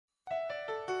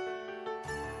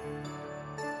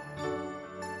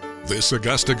This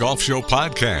Augusta Golf Show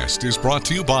podcast is brought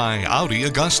to you by Audi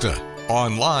Augusta.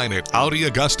 Online at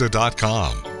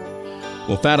AudiAugusta.com.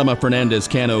 Well, Fatima Fernandez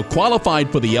Cano qualified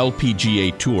for the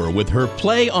LPGA Tour with her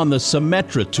play on the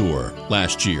Symetra Tour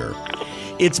last year.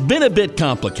 It's been a bit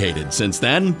complicated since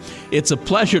then. It's a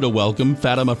pleasure to welcome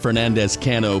Fatima Fernandez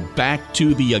Cano back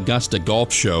to the Augusta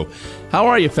Golf Show. How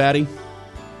are you, Fatty?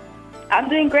 I'm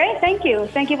doing great. Thank you.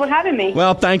 Thank you for having me.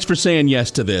 Well, thanks for saying yes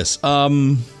to this.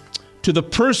 To the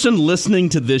person listening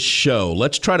to this show,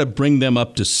 let's try to bring them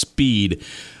up to speed.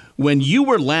 When you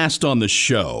were last on the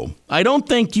show, I don't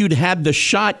think you'd had the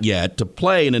shot yet to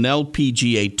play in an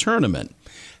LPGA tournament.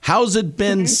 How's it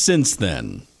been since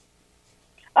then?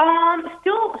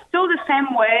 Still the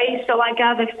same way. So like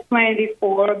I've explained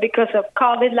before, because of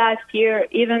COVID last year,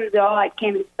 even though I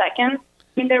came in second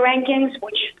in the rankings,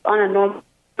 which on a normal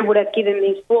would have given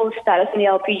me full status in the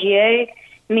LPGA,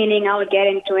 meaning I would get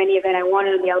into any event I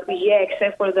wanted in the LPGA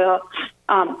except for the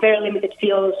very limited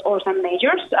fields or some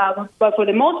majors. But for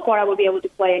the most part, I would be able to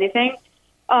play anything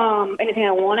I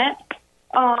wanted.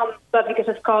 But because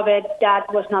of COVID,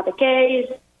 that was not the case.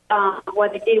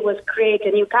 What they did was create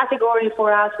a new category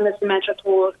for us in the Symetra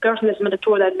Tour. Girls in the Symetra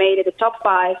Tour that made it the top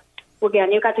 5 would get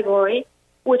a new category,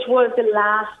 which was the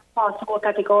last possible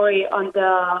category on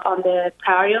the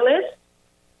priority list,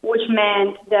 which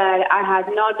meant that I had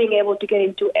not been able to get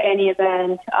into any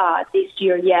event this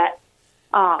year yet.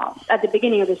 At the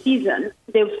beginning of the season,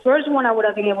 the first one I would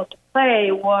have been able to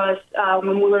play was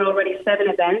when we were already 7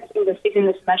 events in the season,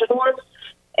 the Symetra Tour,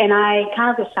 and I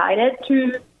kind of decided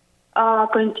to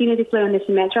continue to play on the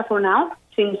Symetra for now,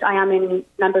 since I am in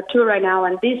number 2 right now,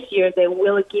 and this year they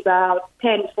will give out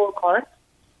 10 full cards.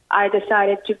 I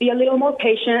decided to be a little more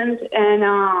patient and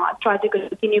try to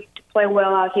continue to play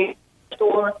well out here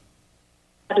or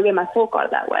to get my full card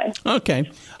that way.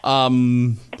 Okay.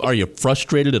 Are you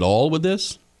frustrated at all with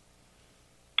this?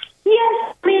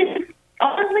 Yes. I mean,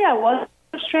 honestly, I was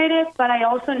frustrated, but I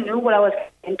also knew what I was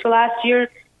into last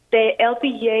year. The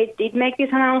LPGA did make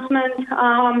this announcement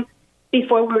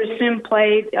before we resumed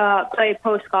play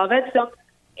post-COVID. So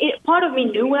part of me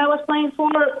knew what I was playing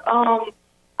for.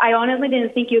 I honestly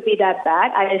didn't think it would be that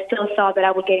bad. I still thought that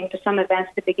I would get into some events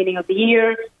at the beginning of the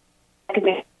year. I could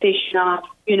make a decision of,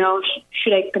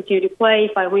 should I continue to play,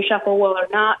 if I reshuffle well or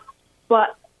not.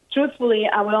 But truthfully,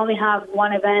 I would only have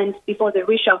one event before the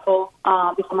reshuffle,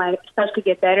 before my stats could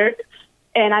get better.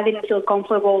 And I didn't feel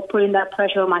comfortable putting that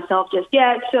pressure on myself just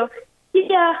yet. So,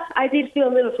 yeah, I did feel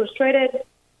a little frustrated.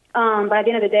 But at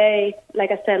the end of the day,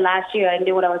 like I said last year, I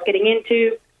knew what I was getting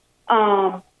into.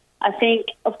 I think,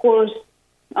 of course,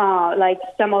 like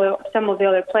some of the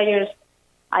other players,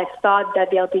 I thought that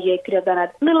the LPGA could have done a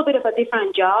little bit of a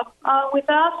different job with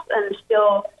us and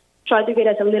still try to get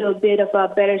us a little bit of a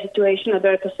better situation, a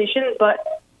better position. But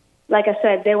like I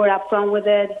said, they were upfront with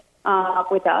it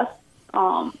with us.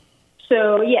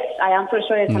 So, yes, I am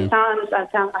frustrated sometimes.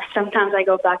 Sometimes I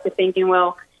go back to thinking,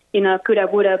 well, coulda,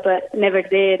 woulda, but never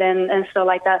did. And so,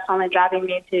 like, that's only driving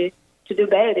me to do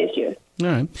better this year. All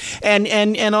right.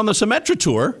 And on the Symetra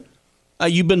Tour,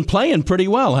 you've been playing pretty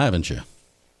well, haven't you?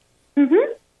 Mm-hmm.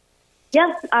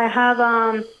 Yes, I have.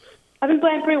 I've been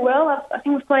playing pretty well. I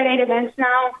think we've played 8 events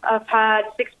now. I've had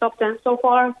 6 top 10 so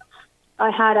far.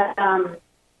 I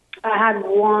had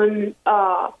one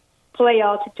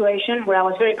playout situation where I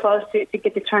was very close to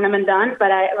get the tournament done,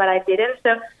 but I didn't.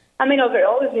 So, I mean,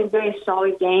 overall, it's been a very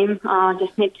solid game.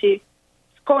 Just need to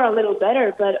score a little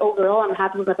better, but overall, I'm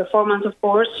happy with my performance, of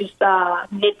course. Just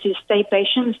need to stay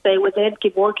patient, stay with it,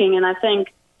 keep working, and I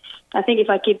think if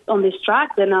I keep on this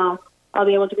track, then I'll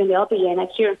be able to win the LPGA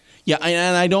next year. Yeah,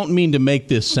 and I don't mean to make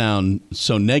this sound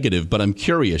so negative, but I'm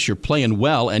curious. You're playing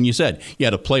well, and you said you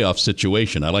had a playoff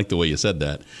situation. I like the way you said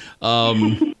that.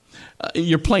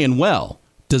 You're playing well.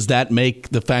 Does that make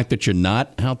the fact that you're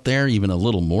not out there even a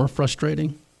little more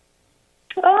frustrating?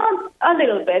 A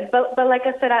little bit, but like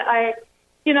I said, I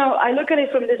look at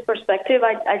it from this perspective.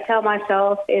 I tell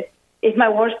myself if my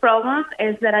worst problem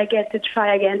is that I get to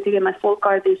try again to get my full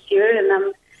card this year, and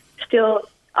I'm still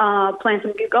playing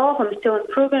some good golf. I'm still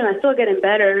improving. I'm still getting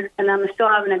better, and I'm still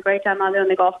having a great time out there on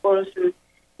the golf course and,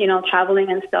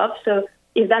 traveling and stuff. So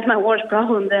if that's my worst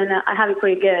problem, then I have it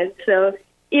pretty good. So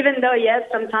even though, yes,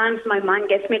 sometimes my mind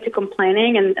gets me to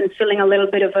complaining and feeling a little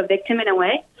bit of a victim in a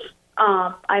way,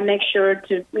 I make sure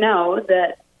to know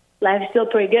that life is still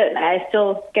pretty good. I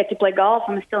still get to play golf.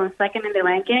 I'm still in second in the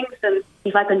rankings. And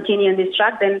if I continue on this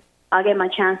track, then I'll get my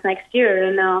chance next year.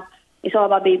 And it's all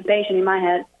about being patient in my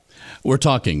head. We're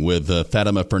talking with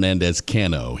Fatima Fernandez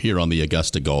Cano here on the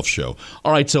Augusta Golf Show.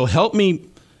 All right, so help me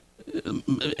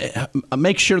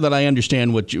make sure that I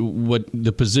understand what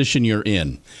the position you're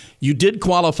in. You did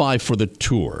qualify for the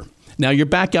tour. Now you're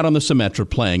back out on the Symetra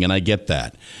playing, and I get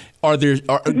that.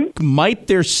 Might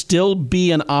there still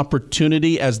be an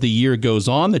opportunity as the year goes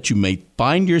on that you may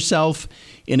find yourself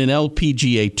in an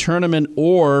LPGA tournament,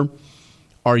 or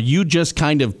are you just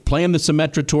kind of playing the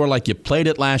Symetra Tour like you played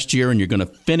it last year, and you're going to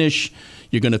finish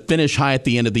high at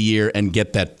the end of the year and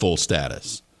get that full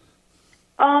status?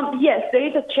 Yes, there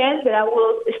is a chance that I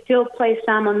will still play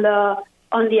some on the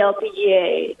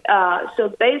LPGA. So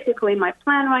basically, my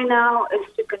plan right now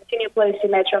is to continue playing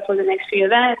Symetra for the next few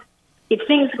events. If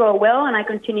things go well and I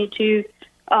continue to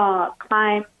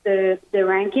climb the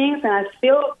rankings, and I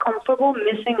feel comfortable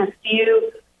missing a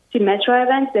few Symetra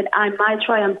events, that I might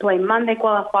try and play Monday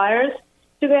qualifiers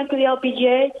to get into the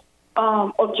LPGA,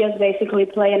 or just basically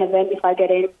play an event if I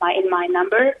get in my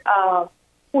number,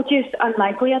 which is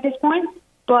unlikely at this point.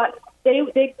 But there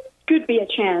could be a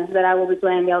chance that I will be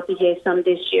playing the LPGA some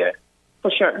this year,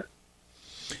 for sure.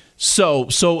 So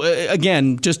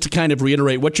again, just to kind of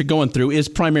reiterate, what you're going through is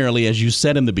primarily, as you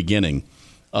said in the beginning,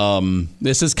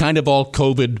 this is kind of all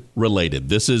COVID related.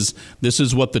 This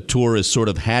is what the tour has sort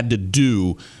of had to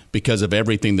do because of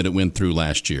everything that it went through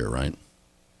last year, right?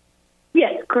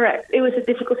 Yes, correct. It was a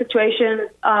difficult situation.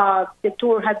 The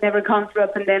tour had never gone through a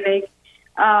pandemic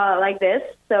like this.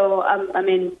 So,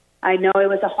 I know it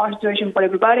was a hard situation for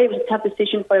everybody. It was a tough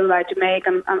decision for everybody to make,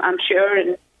 I'm sure.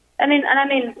 And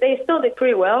they still did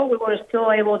pretty well. We were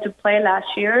still able to play last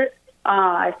year.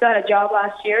 I still had a job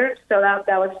last year, so that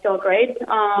was still great.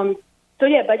 But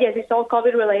yes, it's all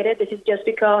COVID related. This is just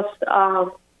because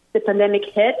the pandemic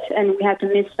hit and we had to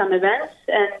miss some events,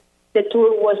 and the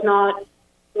tour was not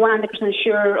 100%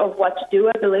 sure of what to do,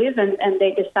 I believe, and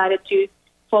they decided to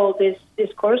follow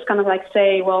this course, kind of like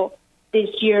say, well, this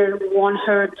year won't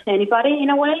hurt anybody in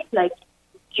a way, like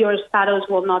your status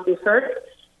will not be hurt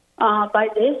by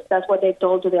this. That's what they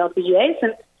told to the LPGAs,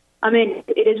 and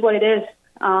it is what it is.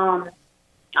 I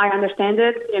understand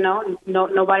it.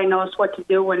 Nobody knows what to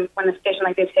do when a situation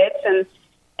like this hits,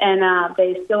 and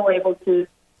they still were able to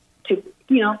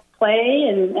play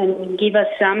and give us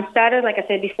some status. Like I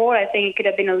said before, I think it could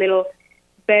have been a little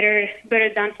better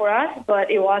done for us, but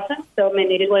it wasn't. So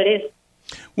it is what it is.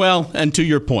 Well, and to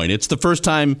your point, it's the first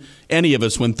time any of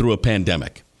us went through a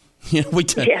pandemic.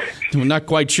 We're not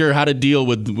quite sure how to deal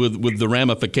with the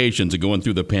ramifications of going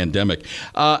through the pandemic.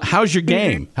 How's your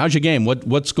game? How's your game?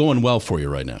 What's going well for you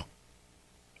right now?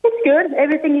 It's good.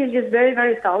 Everything is just very,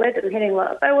 very solid. I'm hitting a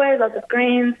lot of fairways, lots of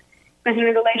greens, missing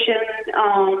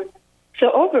regulation.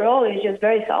 So overall, it's just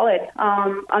very solid.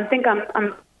 I think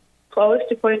I'm close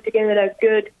to putting together a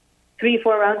good 3-4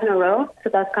 rounds in a row. So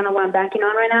that's kind of what I'm banking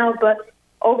on right now. But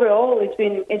overall, it's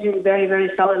been very, very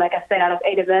solid. Like I said, out of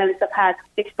 8 events, I've had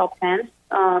 6 top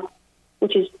 10s,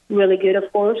 which is really good,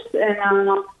 of course. And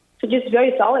so just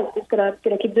very solid. Just gonna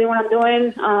keep doing what I'm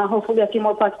doing. Hopefully, a few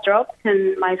more putts drop,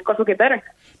 and my scores will get better.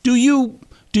 Do you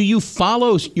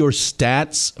follow your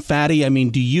stats, Fatty?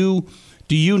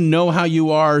 Do you know how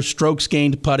you are, strokes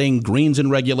gained, putting, greens and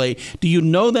regulate? Do you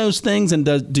know those things? And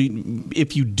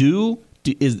if you do,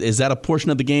 is that a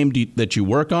portion of the game that you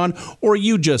work on, or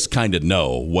you just kind of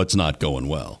know what's not going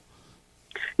well?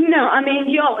 No,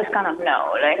 you always kind of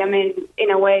know.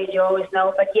 In a way, you always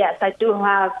know. But yes, I do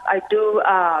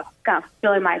kind of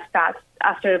fill in my stats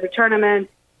after every tournament,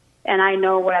 and I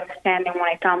know where I'm standing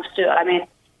when it comes to.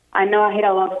 I know I hit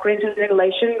a lot of greens in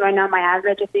regulation. Right now, my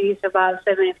average, I think, is about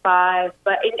 75.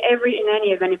 But in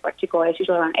any event in particular, it's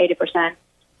usually around 80%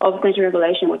 of greens in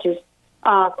regulation, which is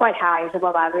quite high. It's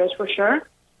above average for sure.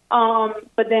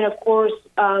 But then, of course,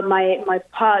 my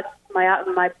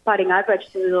putting average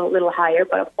is a little higher.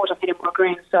 But of course, I'm hitting more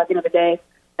greens. So at the end of the day,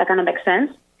 that kind of makes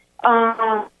sense.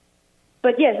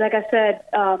 But yes, like I said,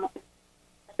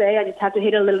 I just have to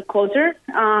hit a little closer,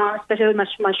 especially with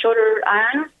my shorter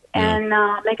irons. And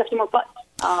make a few more putts.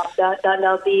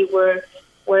 That'll be where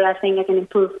I think I can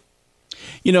improve.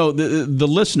 The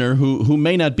listener who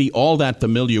may not be all that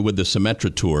familiar with the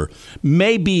Symetra Tour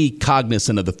may be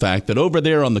cognizant of the fact that over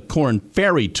there on the Corn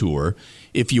Ferry Tour,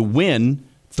 if you win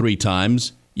 3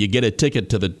 times, you get a ticket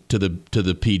to the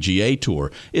PGA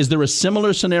Tour. Is there a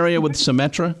similar scenario with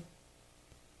Symetra?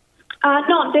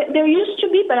 No, there used to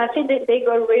be, but I think they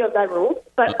got rid of that rule.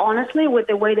 But honestly, with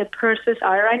the way the purses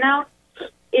are right now,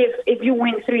 if you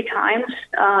win 3 times,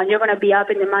 you're going to be up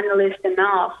in the money list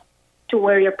enough to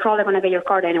where you're probably going to get your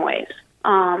card anyways.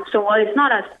 So while it's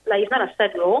not a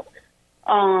set rule,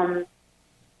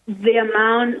 the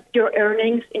amount your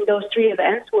earnings in those 3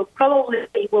 events will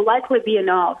likely be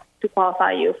enough to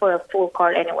qualify you for a full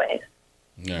card anyways.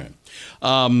 All right.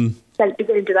 To get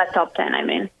into that top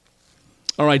 10,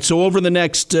 All right, so over the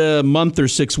next month or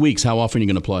 6 weeks, how often are you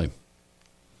going to play?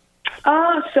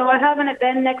 So I have an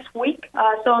event next week.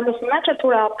 So on the Symetra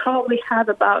Tour, I'll probably have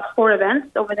about 4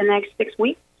 events over the next 6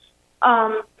 weeks.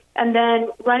 And then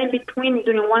right in between,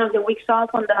 during one of the weeks off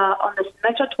on the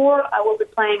Symetra Tour, I will be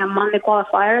playing a Monday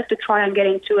qualifier to try and get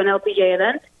into an LPGA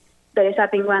event that is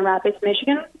up in Grand Rapids,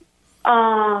 Michigan.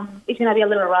 It's going to be a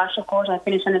little rush, of course. I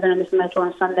finished an event on the Symetra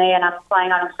on Sunday, and I'm flying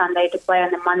out on Sunday to play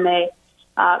on the Monday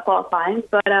qualifying.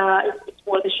 But it's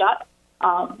worth a shot.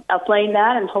 I'll play in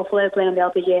that, and hopefully I'll play on the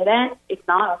LPGA event. If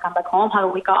not, I'll come back home, have a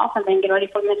week off, and then get ready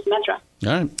for the next Symetra.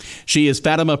 All right. She is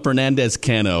Fatima Fernandez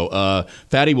Cano.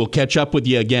 Fatty, we'll catch up with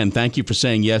you again. Thank you for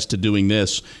saying yes to doing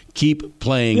this. Keep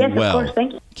playing well. Yes, of course.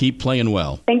 Thank you. Keep playing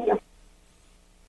well. Thank you.